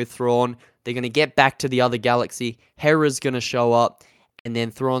 confrontation with Thrawn. They're going to get back to the other galaxy. Hera's going to show up, and then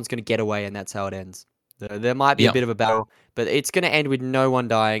Thrawn's going to get away, and that's how it ends. There might be a yep. bit of a battle, but it's going to end with no one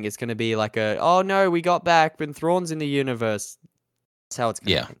dying. It's going to be like oh no, we got back, but Thrawn's in the universe. That's how it's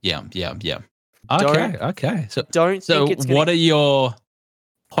going to Yeah, end. yeah, yeah, yeah. Don't Okay, okay. So, don't so think it's going what to. are your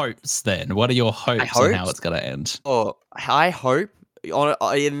hopes then? What are your I hopes on hope. how it's going to end? Oh, I hope.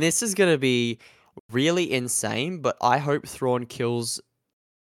 And this is going to be really insane, but I hope Thrawn kills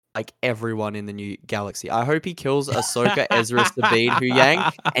like everyone in the new galaxy. I hope he kills Ahsoka, Ezra, Sabine,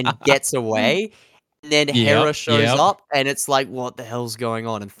 Huyang, and gets away. And then Yep, Hera shows yep. up, and it's like, what the hell's going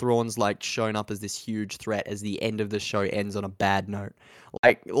on? And Thrawn's like shown up as this huge threat as the end of the show ends on a bad note.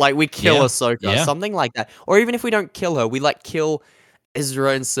 Like we kill Yeah, Ahsoka, yeah, something like that. Or even if we don't kill her, we like kill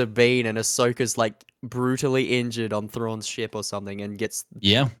Ezra and Sabine, and Ahsoka's like brutally injured on Thrawn's ship or something, and gets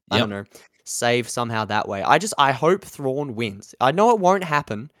yeah, I don't yep. know saved somehow that way. I hope Thrawn wins. I know it won't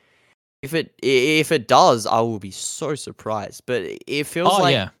happen. If it does, I will be so surprised. But it feels Oh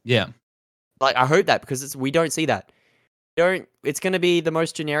yeah, yeah. like I hope that because we don't see that. Don't. It's going to be the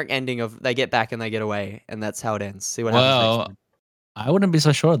most generic ending of they get back and they get away, and that's how it ends. See what happens next Well, time. I wouldn't be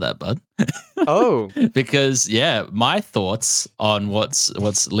so sure of that, bud. Oh, Because yeah, my thoughts on what's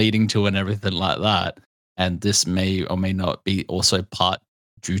leading to and everything like that, and this may or may not be also part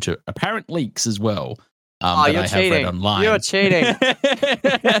due to apparent leaks as well. That you're I have read cheating. You're online. cheating.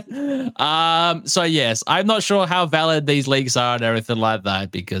 So yes, I'm not sure how valid these leaks are and everything like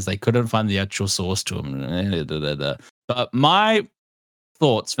that because they couldn't find the actual source to them. But my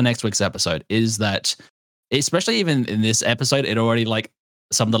thoughts for next week's episode is that, especially even in this episode, it already like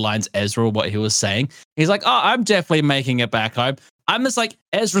some of the lines Ezra, what he was saying. He's like, "Oh, I'm definitely making it back home." I'm just like,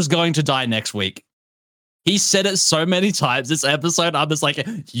 Ezra's going to die next week. He said it so many times this episode. I'm just like,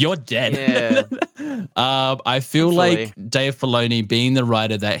 you're dead. Yeah. I feel Hopefully. like Dave Filoni, being the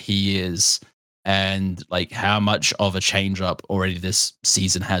writer that he is, and like how much of a change up already this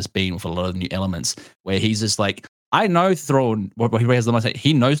season has been with a lot of new elements, where he's just like, I know Thrawn. What he has the mindset,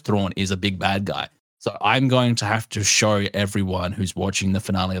 he knows Thrawn is a big bad guy. So I'm going to have to show everyone who's watching the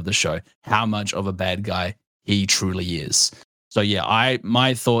finale of the show how much of a bad guy he truly is. So yeah,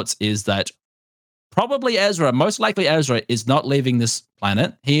 my thoughts is that probably Ezra, most likely Ezra, is not leaving this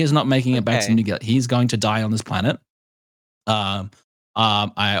planet. He is not making it back to Okay. New Galaxy. He's going to die on this planet.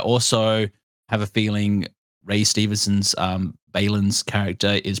 I also have a feeling Ray Stevenson's Balin's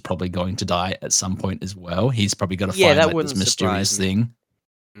character is probably going to die at some point as well. He's probably got to Yeah, find that like this wouldn't mysterious surprise me. thing,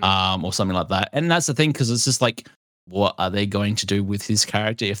 Mm. or something like that. And that's the thing, because it's just like, what are they going to do with his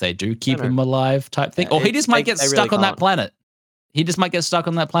character if they do keep don't know. him alive, type thing? Yeah, Or he just might get they really stuck on that can't. planet. He just might get stuck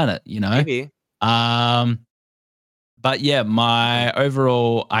on that planet, you know? Maybe. Um, but yeah, Mm. my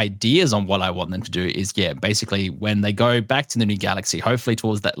overall ideas on what I want them to do is, yeah, basically when they go back to the new galaxy, hopefully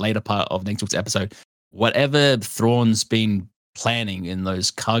towards that later part of next week's episode, whatever Thrawn's been planning in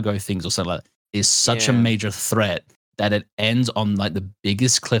those cargo things or something like that is such a Yeah. major threat that it ends on like the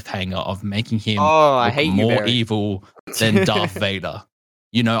biggest cliffhanger of making him Oh, I look hate you, more Barry. evil than Darth Vader.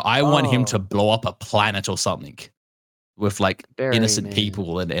 You know, I want him to Oh, blow up a planet or something with like Barry, innocent man.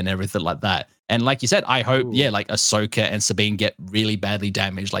 people and everything like that. And like you said, I hope, Ooh. yeah, like Ahsoka and Sabine get really badly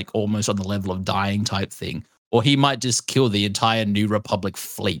damaged, like almost on the level of dying type thing. Or he might just kill the entire New Republic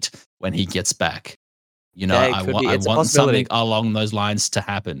fleet when he gets back. You know, Yeah, it could be. I It's a want something possibility. along those lines to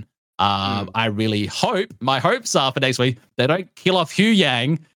happen. Mm. I really hope, my hopes are for next week, they don't kill off Hu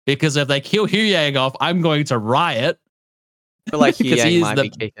Yang, because if they kill Hu Yang off, I'm going to riot. I feel like Because Huyang he is might be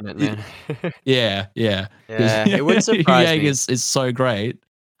kicking it, man. yeah, yeah. Because Yeah, it wouldn't Hu surprise Yang me. is so great.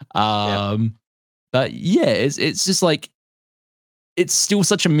 Yep. But yeah, it's just like, it's still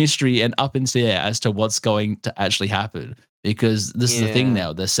such a mystery and up in the air as to what's going to actually happen. Because this is the thing Yeah.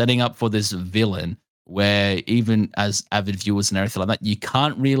 now, they're setting up for this villain where even as avid viewers and everything like that, you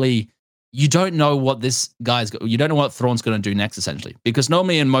don't know what you don't know what Thrawn's going to do next, essentially. Because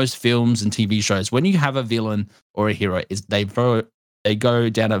normally in most films and TV shows, when you have a villain or a hero, is they They go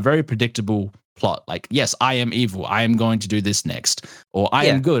down a very predictable plot. Like, yes, I am evil. I am going to do this next. Or I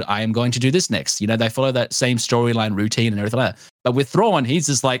am good. I am going to do this next. You know, they follow that same storyline routine and everything like that. But with Thrawn, he's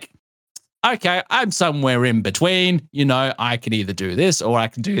just like, okay, I'm somewhere in between. You know, I can either do this or I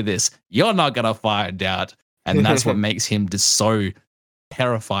can do this. You're not going to find out. And that's what makes him just so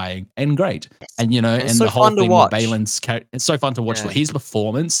terrifying and great. And, you know, and so the whole fun to thing with watch. Balin's character, it's so fun to watch. His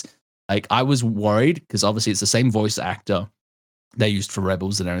performance, like, I was worried because obviously it's the same voice actor they used for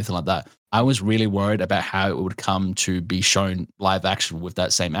Rebels and everything like that. I was really worried about how it would come to be shown live action with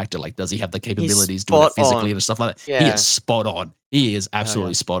that same actor. Like, does he have the capabilities doing it physically and stuff like that? Yeah. He is spot on. He is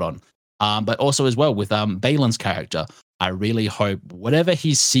absolutely spot on. But also as well with Balin's character, I really hope whatever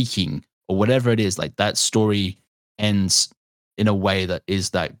he's seeking or whatever it is, like that story ends in a way that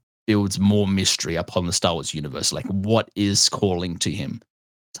builds more mystery upon the Star Wars universe. Like, what is calling to him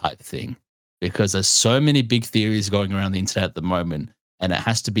type thing. Because there's so many big theories going around the internet at the moment, and it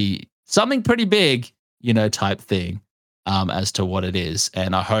has to be something pretty big, you know, type thing as to what it is.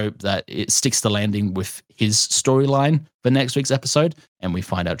 And I hope that it sticks the landing with his storyline for next week's episode, and we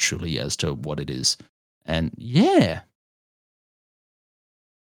find out truly as to what it is. And yeah.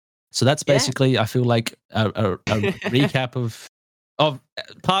 So that's basically, I feel like, a recap of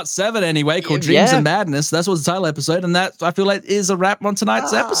part 7 anyway, called Dreams and Madness. That's what's the title episode, and that, I feel like, is a wrap on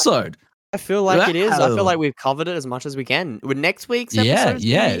tonight's episode. I feel like it is. I feel like we've covered it as much as we can. With next week's episode,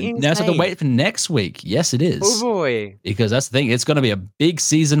 now so to wait for next week. Yes, it is. Oh boy! Because that's the thing. It's going to be a big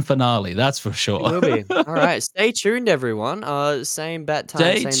season finale. That's for sure. It will be. All right, stay tuned, everyone. Same bat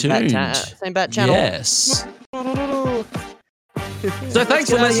time. Same bat channel. Yes. So thanks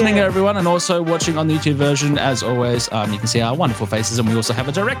for listening, everyone, and also watching on the YouTube version. As always, you can see our wonderful faces, and we also have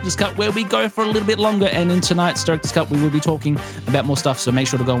a director's cut where we go for a little bit longer. And in tonight's director's cut, we will be talking about more stuff, so make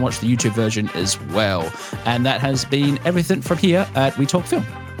sure to go and watch the YouTube version as well. And that has been everything from here at We Talk Film.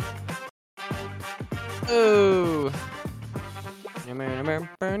 Oh.